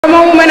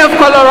Woman of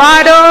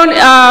Colorado,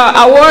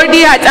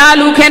 awardee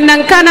Hacaaluuf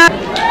kennan kana.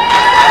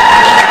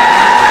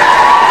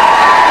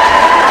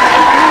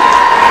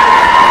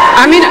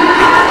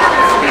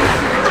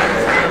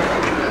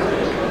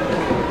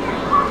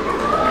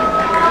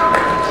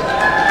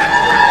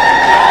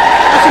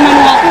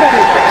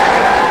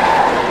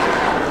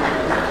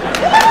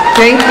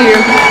 Thank you.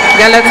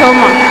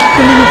 Galatoma.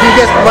 Please, you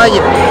just buy it.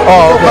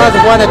 Oh, okay.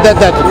 One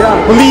that. Yeah.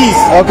 Please.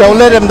 Okay, I'll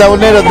let him do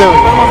it.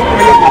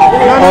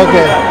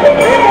 Okay.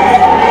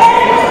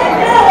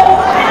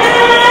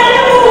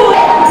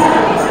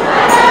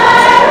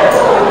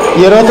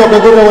 Yeroo tokko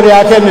gurra walii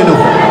haa kenninu.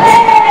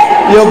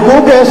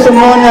 Yogguu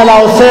keessummoonni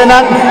alaa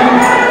seenan,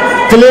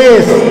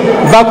 please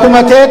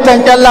bakkuma teettan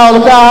callaa ol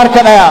ka'aa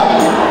harka dhayaa.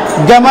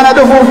 Gamana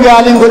dhufuuf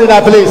yaaliin godhina,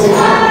 please.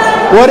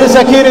 Warri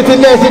security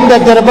illee isin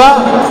daddarbaa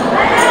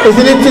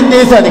isinitti hin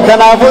dhiisan.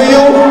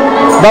 Kanaafuyyuu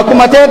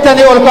bakkuma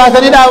teettanii ol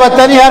kaasanii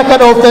dhaabattanii harka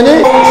dhooftanii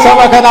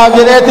saba kanaaf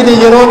jedheetiin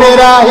yeroo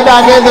dheeraa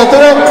hidhaa keessa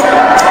ture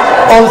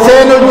ol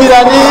seenuu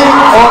jiranii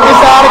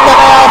isa harka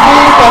dhayaa fi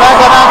karaa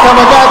kanaan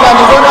kabajaa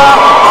isaanii godhaa.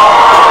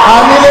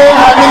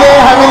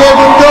 Hamilee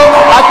guddoo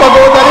akka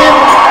gootaniif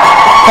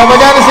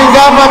kabajaan isin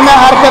gaafanna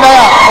harka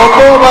dhayaa.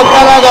 Obbo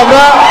Baqqalaa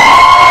Gabraa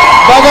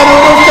baga nu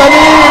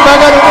dhuftanii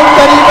baga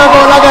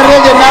ol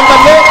agarree jennaan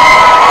malee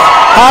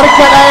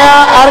harka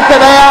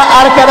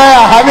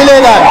dhayaa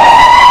hamileedhaan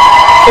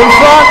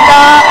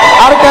ulfaadhaa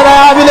harka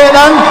dhayaa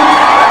hamileedhaan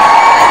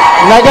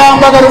nagaan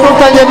baga nu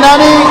dhuftan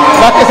jennaanii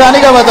bakka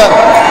isaanii qabatan.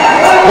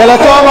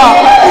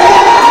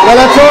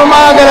 Galatooma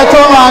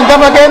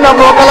hangafa keenya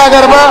Obbo Baqqalaa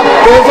Garbaa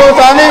teessoo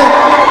isaanii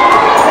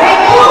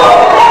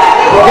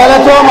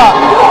galatooma.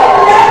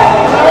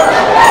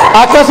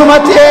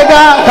 Akkasumatti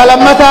eegaa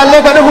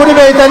kalammataallee kan dhufuu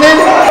dhibeeytaniin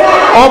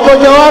Obbo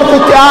Jawar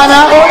itti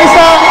aanaa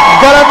isa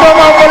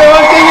galatooma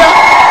obboleewwan kiyya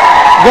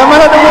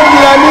gamana dhufuu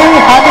jiranii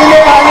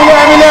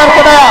hamilee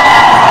harka dhayaa.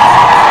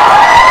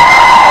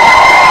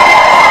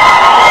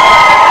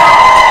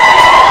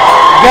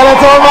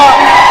 Galatooma.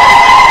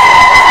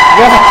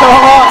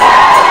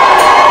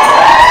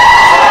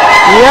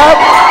 Yep.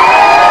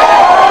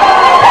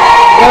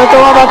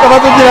 Galatooma bakka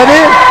batu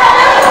jiranii.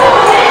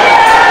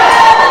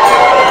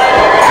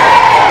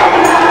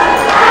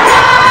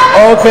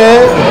 Okay.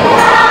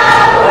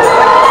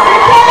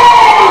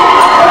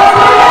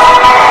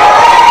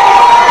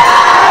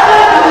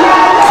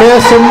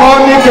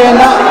 Keessummoonni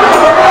keenya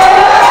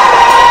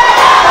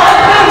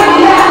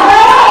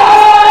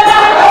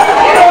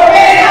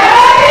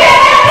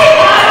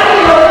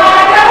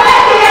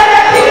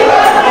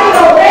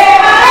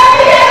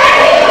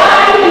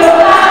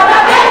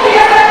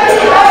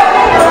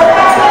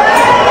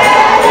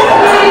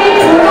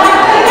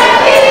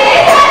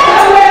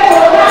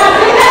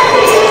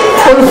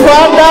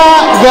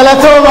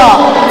galatooma.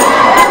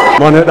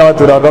 Mana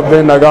dhaatu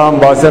Rabbiin nagaan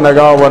baasee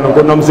nagaa wal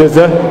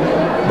qunnamsiise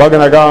baga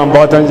nagaan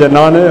baatan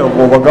jennaani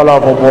Obbo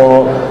Baqqalaaf Obbo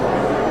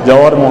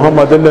Jawar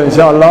Muhammad illee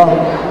inshallah.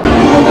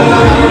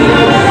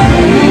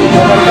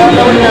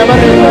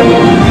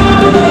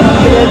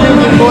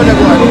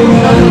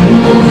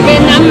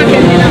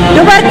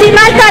 Dubartii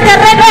maal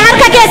taaterree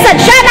harka keessan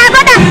shaanaa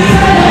godha.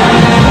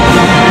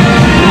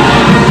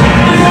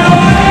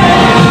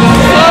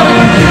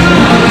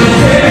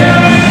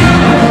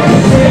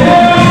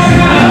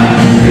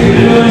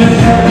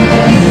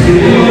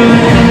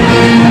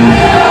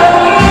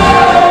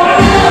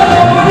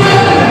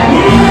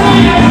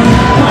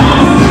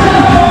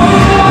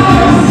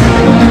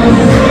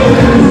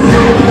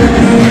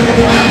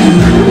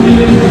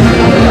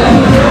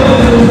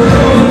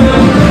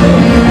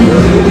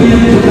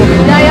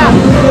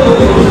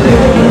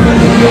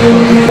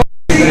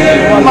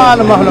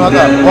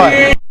 Mahal why?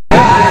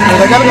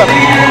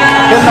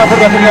 Kennaa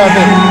furga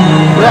finyaate.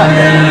 Yeah.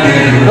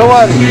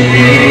 Jawar.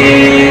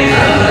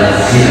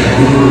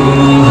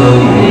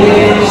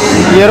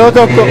 Yeroo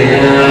tokko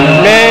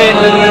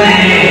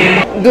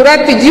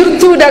Duratti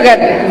jirtuu dagat,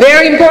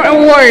 very important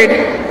word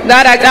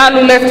that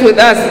Hacaaluuf left with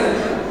us.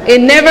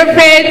 It never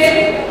fades,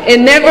 it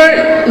never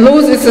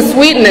loses its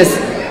sweetness.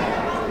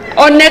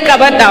 Onne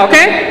qabadha,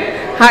 okay?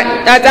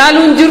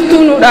 Hacaaluun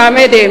jirtuu nu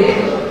dhaamee deeme.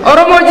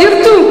 Oromoo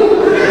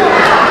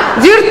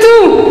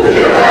jirtuu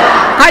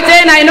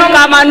haceen aynoo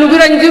qaamaan nu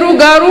bira hin jiru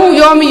garuu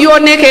yoomiyyuu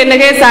onnee keenya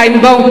keessaa hin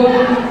bahu.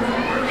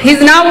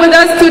 He's not with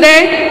us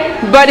today,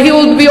 but he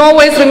will be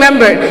always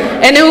remembered,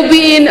 and it will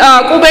be in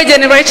Qubee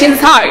generation's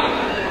heart.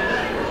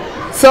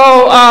 So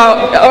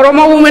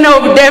Oromo women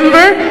of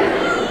Denver,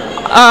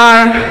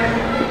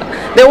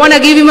 they want to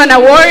give him an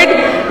award,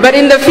 but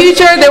in the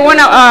future they want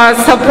to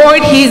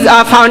support his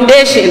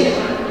foundation.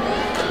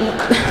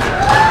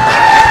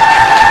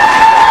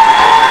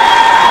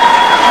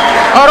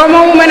 Oromo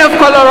women of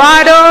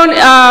Colorado,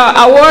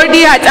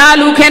 awardee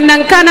Hacaaluuf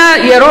kennan kana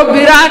yeroo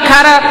biraa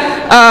kara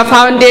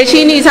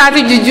foundation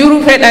isaati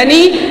jijjiiruu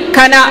fedhanii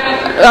kana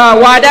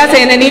waadaa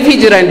seenaniifi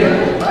jiran.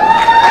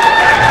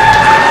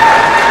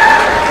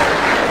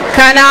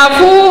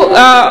 Kanaafuu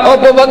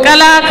Obbo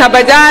Baqqalaa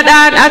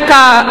kabajaadhaan akka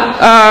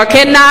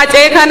kennaa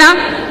kana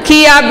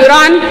kiyyaa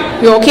biraan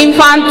yookiin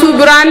faantuu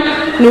biraan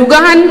nu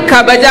gahan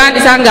kabajaan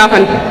isaan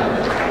gaafan.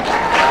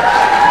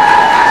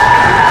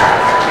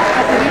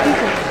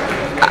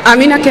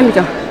 Amina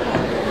Kemja.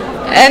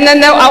 And then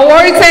the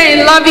award say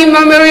in loving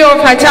memory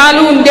of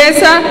Hacaaluuf,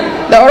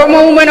 the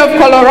Oromo woman of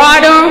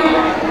Colorado,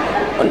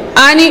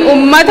 Ani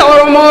Ummat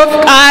Oromo of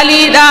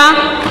Kalida,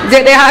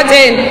 Jede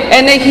Haten,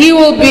 and he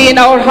will be in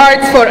our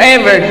hearts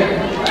forever.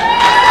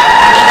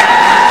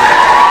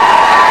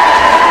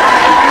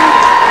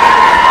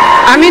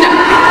 Amina.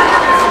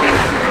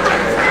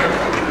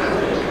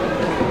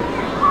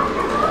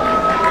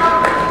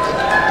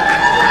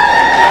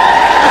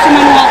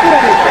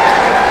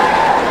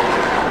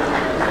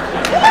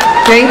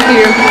 Thank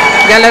you,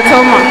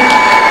 Galatoma.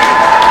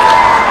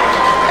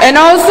 And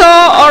also,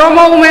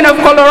 Oromo women of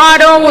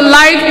Colorado would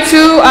like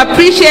to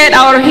appreciate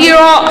our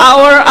hero,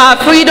 our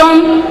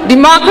freedom,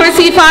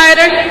 democracy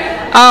fighter,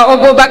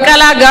 Obbo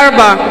Baqqalaa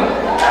Garba.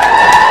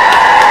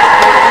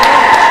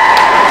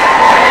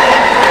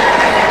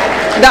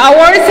 The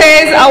award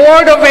says,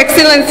 Award of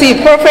Excellency,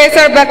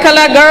 Professor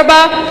Baqqalaa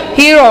Garba,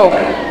 Hero.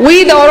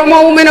 We, the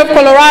Oromo women of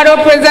Colorado,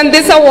 present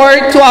this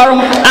award to our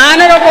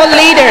honorable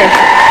leader.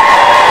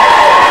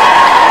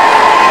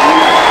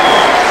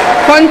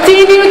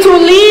 Continue to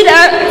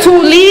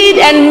lead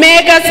and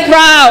make us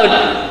proud.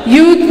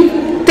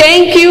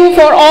 Thank you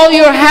for all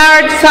your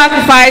hard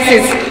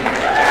sacrifices.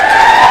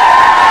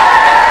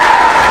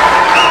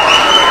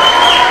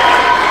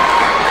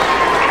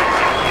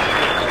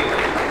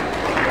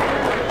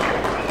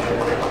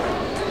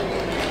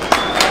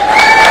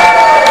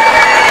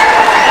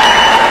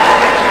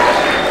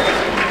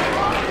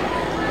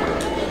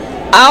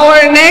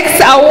 Our next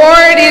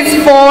award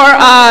is for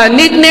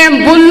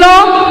nickname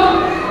Bullo.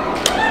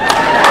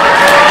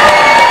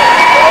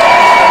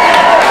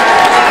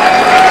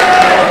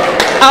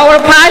 Our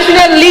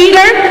passionate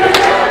leader,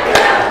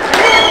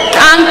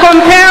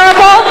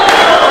 uncomparable,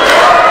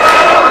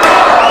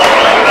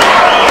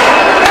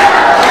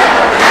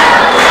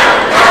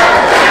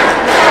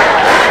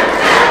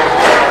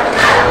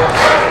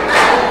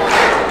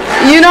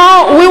 you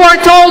know, we were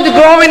told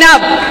growing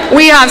up,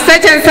 we have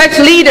such and such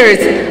leaders,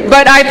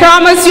 but I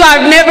promise you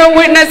I've never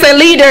witnessed a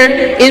leader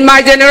in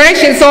my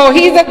generation. So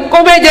he's a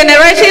Kobe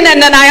generation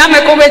and then I am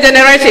a Kobe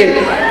generation.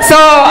 So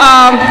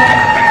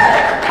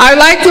I'd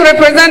like to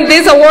represent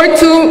this award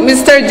to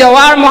Mr.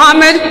 Jawar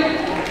Mohammed.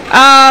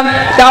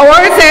 The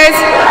award says,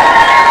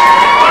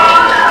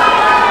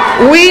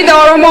 we, the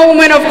Oromo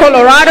women of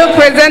Colorado,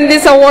 present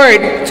this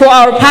award to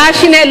our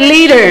passionate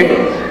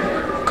leader.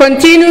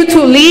 Continue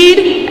to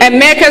lead and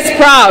make us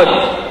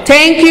proud.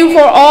 Thank you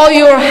for all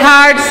your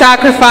hard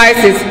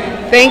sacrifices.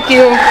 Thank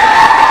you.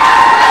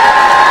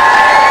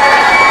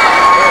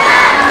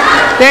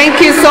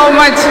 Thank you so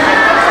much.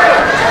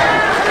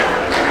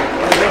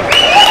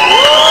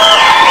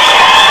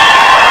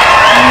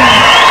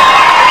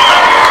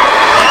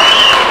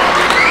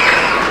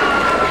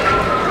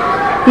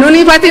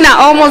 Nuni Patina,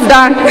 almost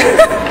done.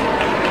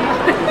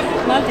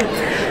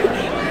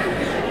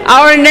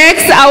 Our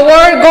next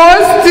award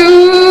goes to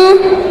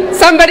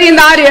somebody in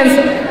the audience.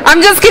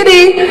 I'm just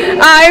kidding.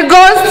 It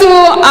goes to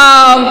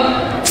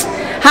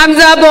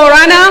Hamza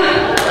Borana.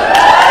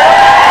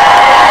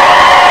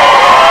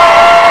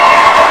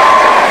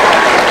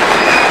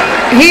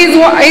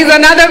 He's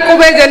another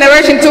Kobe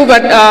generation too,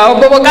 but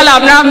Baqqalaa,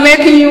 I'm not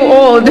making you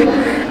old.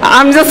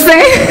 I'm just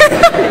saying.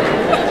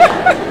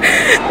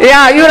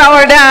 Yeah, you're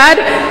our dad.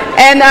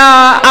 And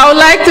I would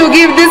like to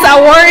give this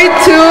award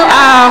to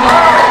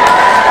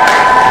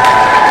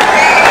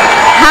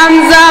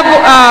Hamza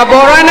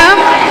Borana.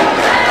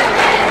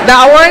 The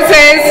award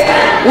says,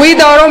 we,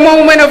 the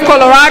Oromo women of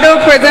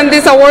Colorado, present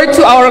this award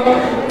to our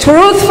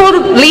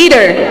truthful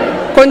leader.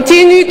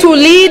 Continue to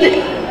lead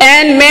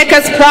and make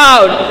us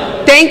proud.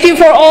 Thank you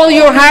for all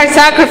your hard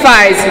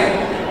sacrifice.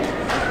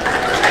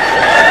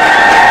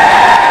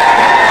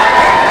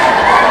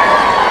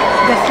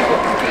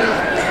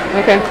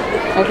 Okay,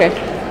 okay.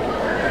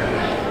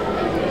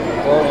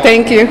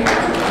 Thank you.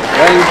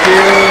 Thank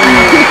you.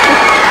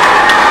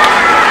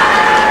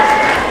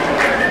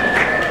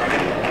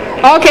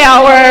 Okay,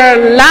 our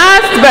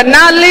last but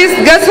not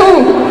least, guess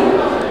who?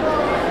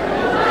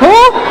 Who?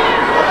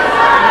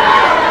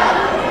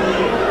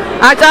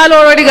 Hacaaluuf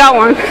already got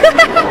one.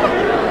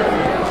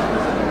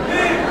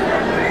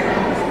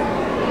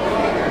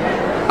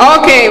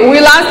 Okay, we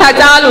lost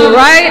Hacaaluuf,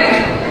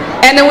 right?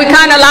 And then we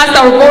kind of lost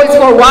our voice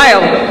for a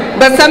while.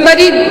 But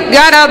somebody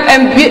got up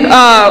and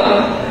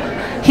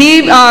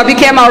he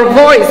became our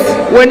voice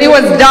when it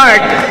was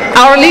dark.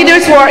 Our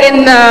leaders were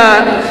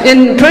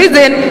in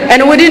prison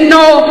and we didn't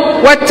know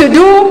what to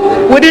do.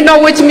 We didn't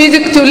know which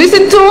music to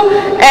listen to.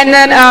 And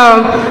then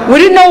we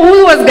didn't know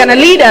who was going to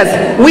lead us.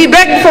 We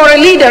begged for a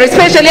leader,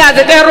 especially as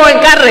a Kero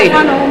and Karre.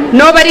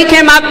 Nobody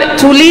came up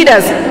to lead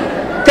us.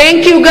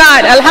 Thank you,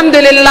 God.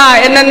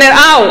 Alhamdulillah. And then they're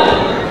out.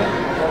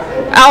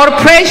 Our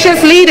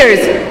precious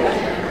leaders.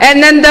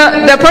 And then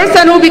the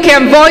person who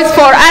became voice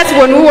for us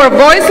when we were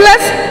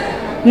voiceless,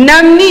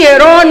 namni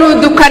yeroo nu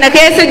dukkana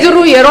keessa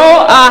jiru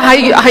yeroo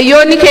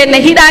hayyoonni keenya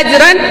hidhaa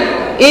jiran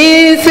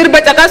sirba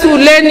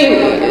caqasuulleen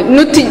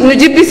nu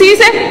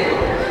jibbisiise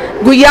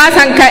guyyaa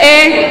san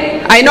ka'ee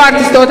aynoo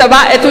artistoota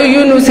baay'eetu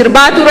iyyuu nu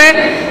sirbaa ture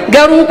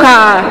garuu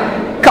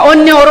ka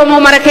onni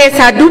Oromoo mara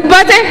keessaa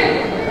dubbate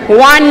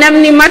waan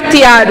namni marti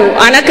yaadu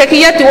an akka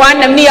kiyyatti waan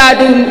namni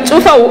yaadu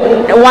cufa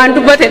waan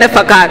dubbate na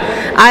fakkaata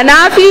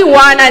anaafi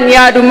waan an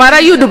yaadu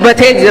marayyuu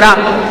dubbatee jira.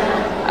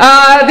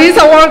 This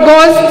award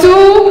goes to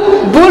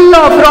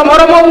Bullo from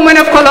Oromo Women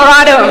of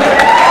Colorado.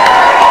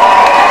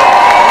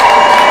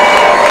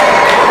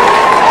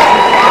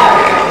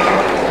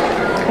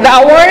 The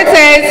award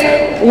says,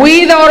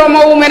 we the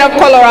Oromo Women of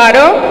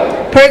Colorado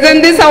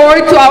present this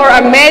award to our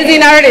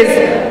amazing artists.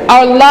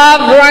 Our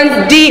love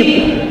runs deep.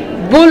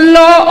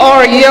 Bullo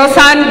or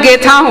Yosan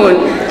Getahun.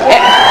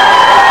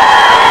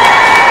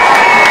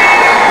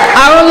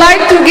 I would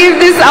like to give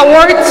this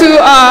award to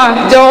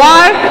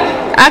Jawar,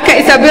 Aka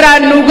Isabira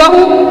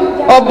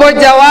Nugahu, Obbo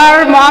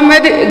Jawar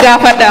Mohammed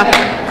Gafada.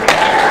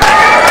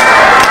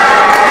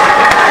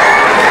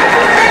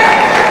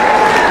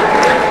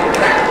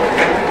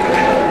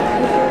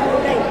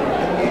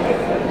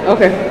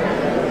 Okay.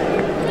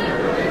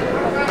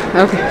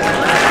 Okay.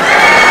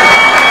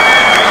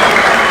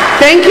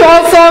 Thank you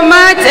all so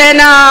much,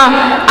 and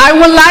I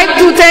would like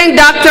to thank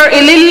Dr.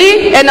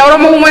 Ilili, and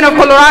Oromo Women of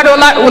Colorado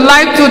would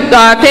like to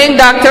thank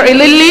Dr.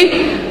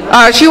 Ilili.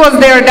 She was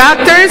their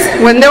doctors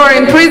when they were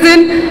in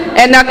prison,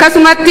 and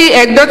Kasumati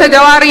Dr.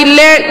 Jawar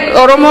Ille,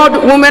 Oromo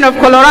Women of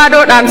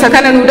Colorado, and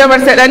Sakana Nudabar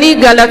Sedani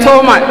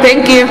Galatoma.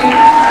 Thank you.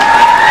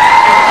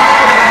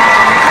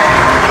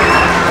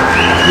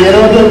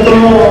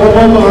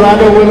 Oromo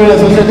Colorado Women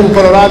Association of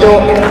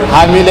Colorado,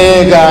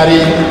 Hamile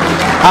Gari.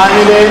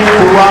 Hamile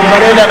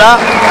Kuwambareda,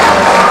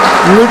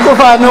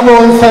 Nukufa Nubo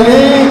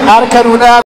Sani, Arkaruda.